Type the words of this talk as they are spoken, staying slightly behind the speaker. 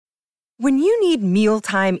When you need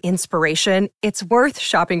mealtime inspiration, it's worth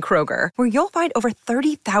shopping Kroger, where you'll find over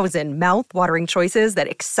 30,000 mouth-watering choices that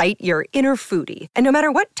excite your inner foodie. And no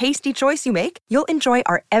matter what tasty choice you make, you'll enjoy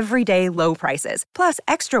our everyday low prices, plus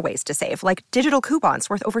extra ways to save, like digital coupons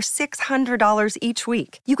worth over $600 each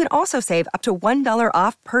week. You can also save up to $1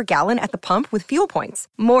 off per gallon at the pump with fuel points.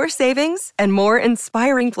 More savings and more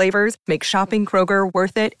inspiring flavors make shopping Kroger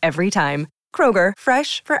worth it every time. Kroger,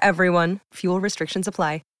 fresh for everyone. Fuel restrictions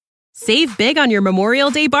apply. Save big on your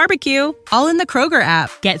Memorial Day barbecue, all in the Kroger app.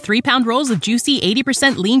 Get 3-pound rolls of juicy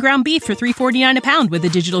 80% lean ground beef for $3.49 a pound with a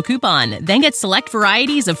digital coupon. Then get select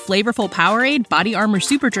varieties of flavorful Powerade, Body Armor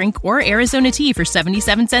Super Drink, or Arizona tea for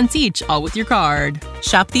 77 cents each, all with your card.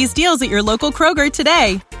 Shop these deals at your local Kroger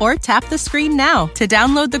today, or tap the screen now to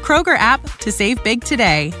download the Kroger app to save big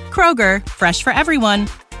today. Kroger, fresh for everyone.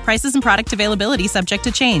 Prices and product availability subject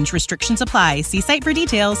to change. Restrictions apply. See site for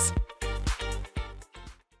details.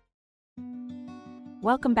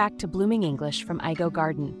 Welcome back to Blooming English from Igo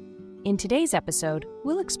Garden. In today's episode,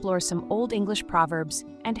 we'll explore some Old English proverbs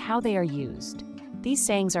and how they are used. These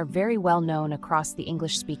sayings are very well known across the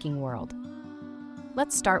English-speaking world.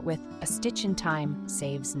 Let's start with "A stitch in time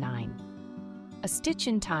saves 9." A stitch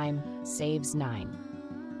in time saves 9.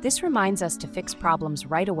 This reminds us to fix problems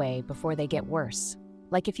right away before they get worse.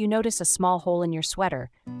 Like if you notice a small hole in your sweater,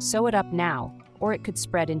 sew it up now, or it could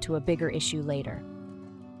spread into a bigger issue later.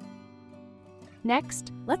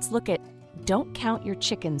 Next, let's look at "Don't count your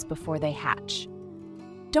chickens before they hatch."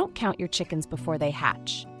 Don't count your chickens before they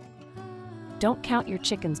hatch. Don't count your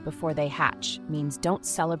chickens before they hatch means don't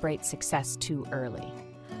celebrate success too early.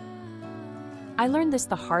 I learned this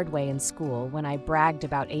the hard way in school when I bragged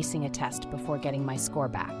about acing a test before getting my score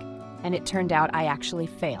back, and it turned out I actually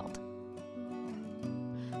failed.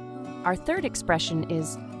 Our third expression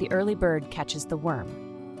is "The early bird catches the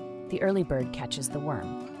worm." The early bird catches the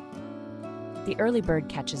worm. The early bird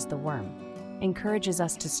catches the worm encourages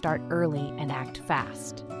us to start early and act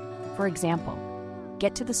fast. For example,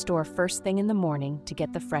 get to the store first thing in the morning to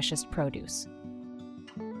get the freshest produce.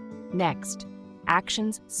 Next,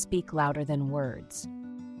 actions speak louder than words.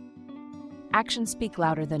 Actions speak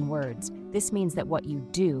louder than words. This means that what you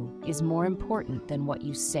do is more important than what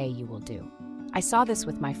you say you will do. I saw this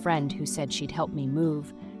with my friend who said she'd help me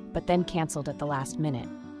move, but then canceled at the last minute.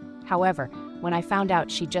 However, when I found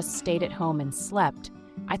out she just stayed at home and slept,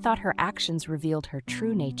 I thought her actions revealed her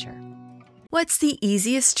true nature. What's the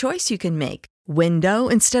easiest choice you can make? Window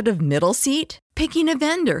instead of middle seat? Picking a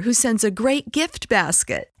vendor who sends a great gift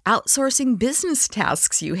basket? Outsourcing business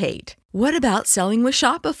tasks you hate? What about selling with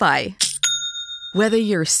Shopify? Whether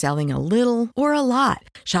you're selling a little or a lot,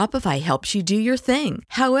 Shopify helps you do your thing,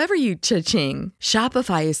 however you cha-ching.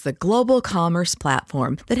 Shopify is the global commerce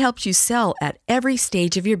platform that helps you sell at every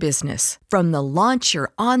stage of your business. From the launch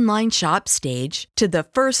your online shop stage to the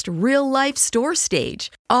first real-life store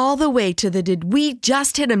stage, all the way to the "did we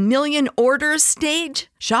just hit 1,000,000 orders" stage.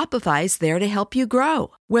 Shopify's there to help you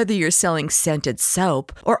grow. Whether you're selling scented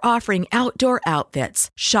soap or offering outdoor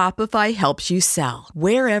outfits, Shopify helps you sell.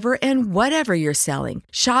 Wherever and whatever you're selling,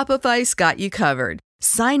 Shopify's got you covered.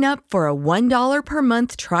 Sign up for a $1 per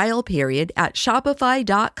month trial period at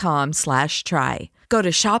shopify.com/try. Go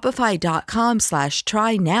to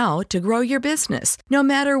shopify.com/try now to grow your business, no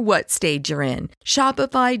matter what stage you're in.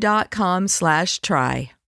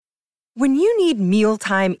 Shopify.com/try. When you need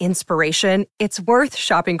mealtime inspiration, it's worth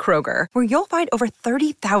shopping Kroger, where you'll find over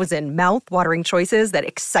 30,000 mouth-watering choices that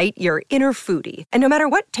excite your inner foodie. And no matter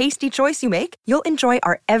what tasty choice you make, you'll enjoy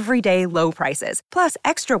our everyday low prices, plus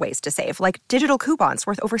extra ways to save, like digital coupons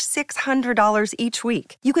worth over $600 each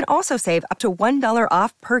week. You can also save up to $1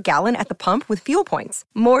 off per gallon at the pump with fuel points.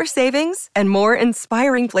 More savings and more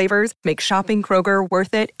inspiring flavors make shopping Kroger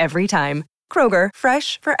worth it every time. Kroger,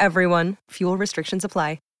 fresh for everyone. Fuel restrictions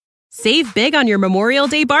apply. Save big on your Memorial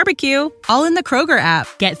Day barbecue, all in the Kroger app.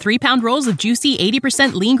 Get 3-pound rolls of juicy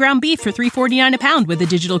 80% lean ground beef for $3.49 a pound with a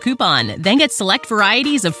digital coupon. Then get select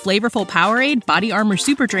varieties of flavorful Powerade, Body Armor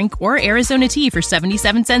Super Drink, or Arizona tea for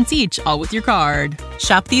 77 cents each, all with your card.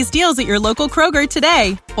 Shop these deals at your local Kroger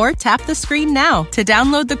today, or tap the screen now to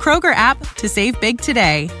download the Kroger app to save big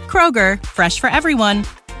today. Kroger, fresh for everyone.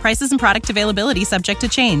 Prices and product availability subject to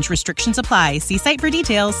change. Restrictions apply. See site for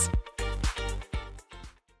details.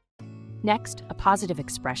 Next, a positive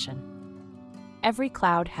expression. Every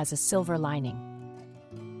cloud has a silver lining.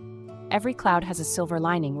 Every cloud has a silver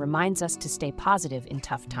lining reminds us to stay positive in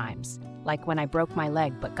tough times, like when I broke my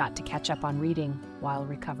leg but got to catch up on reading while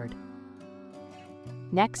recovered.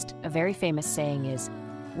 Next, a very famous saying is,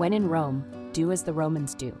 "When in Rome, do as the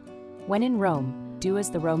Romans do." When in Rome, do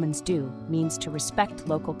as the Romans do means to respect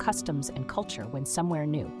local customs and culture when somewhere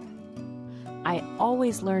new. I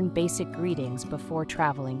always learn basic greetings before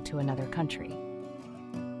traveling to another country.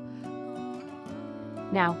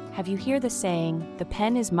 Now, have you heard the saying, "The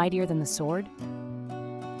pen is mightier than the sword"?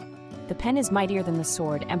 The pen is mightier than the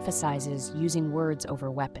sword emphasizes using words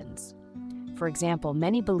over weapons. For example,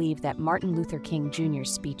 many believe that Martin Luther King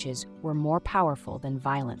Jr.'s speeches were more powerful than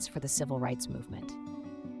violence for the civil rights movement.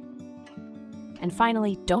 And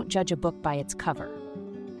finally, don't judge a book by its cover.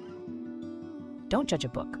 Don't judge a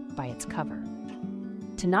book by its cover.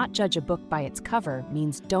 To not judge a book by its cover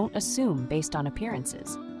means don't assume based on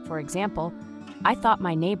appearances. For example, I thought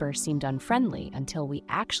my neighbor seemed unfriendly until we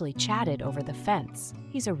actually chatted over the fence.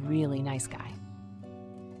 He's a really nice guy.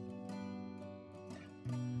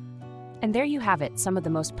 And there you have it, some of the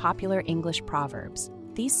most popular English proverbs.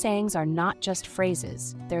 These sayings are not just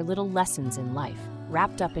phrases, they're little lessons in life,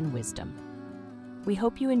 wrapped up in wisdom. We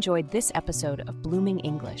hope you enjoyed this episode of Blooming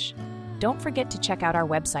English. Don't forget to check out our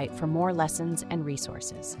website for more lessons and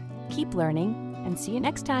resources. Keep learning, and see you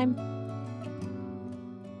next time.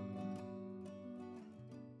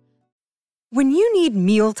 When you need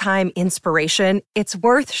mealtime inspiration, it's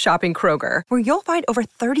worth shopping Kroger, where you'll find over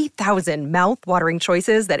 30,000 mouth-watering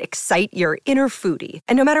choices that excite your inner foodie.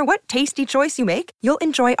 And no matter what tasty choice you make, you'll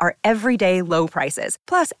enjoy our everyday low prices,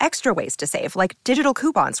 plus extra ways to save, like digital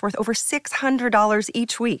coupons worth over $600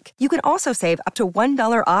 each week. You can also save up to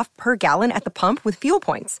 $1 off per gallon at the pump with fuel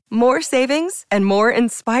points. More savings and more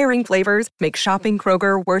inspiring flavors make shopping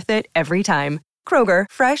Kroger worth it every time. Kroger,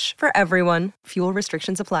 fresh for everyone. Fuel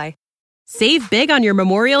restrictions apply. Save big on your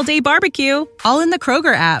Memorial Day barbecue, all in the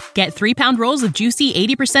Kroger app. Get 3-pound rolls of juicy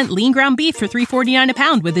 80% lean ground beef for $3.49 a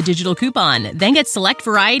pound with a digital coupon. Then get select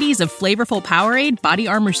varieties of flavorful Powerade, Body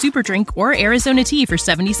Armor Super Drink, or Arizona tea for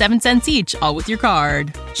 77 cents each, all with your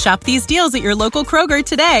card. Shop these deals at your local Kroger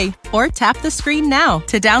today, or tap the screen now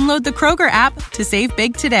to download the Kroger app to save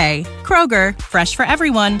big today. Kroger, fresh for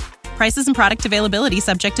everyone. Prices and product availability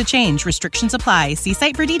subject to change. Restrictions apply. See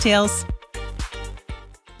site for details.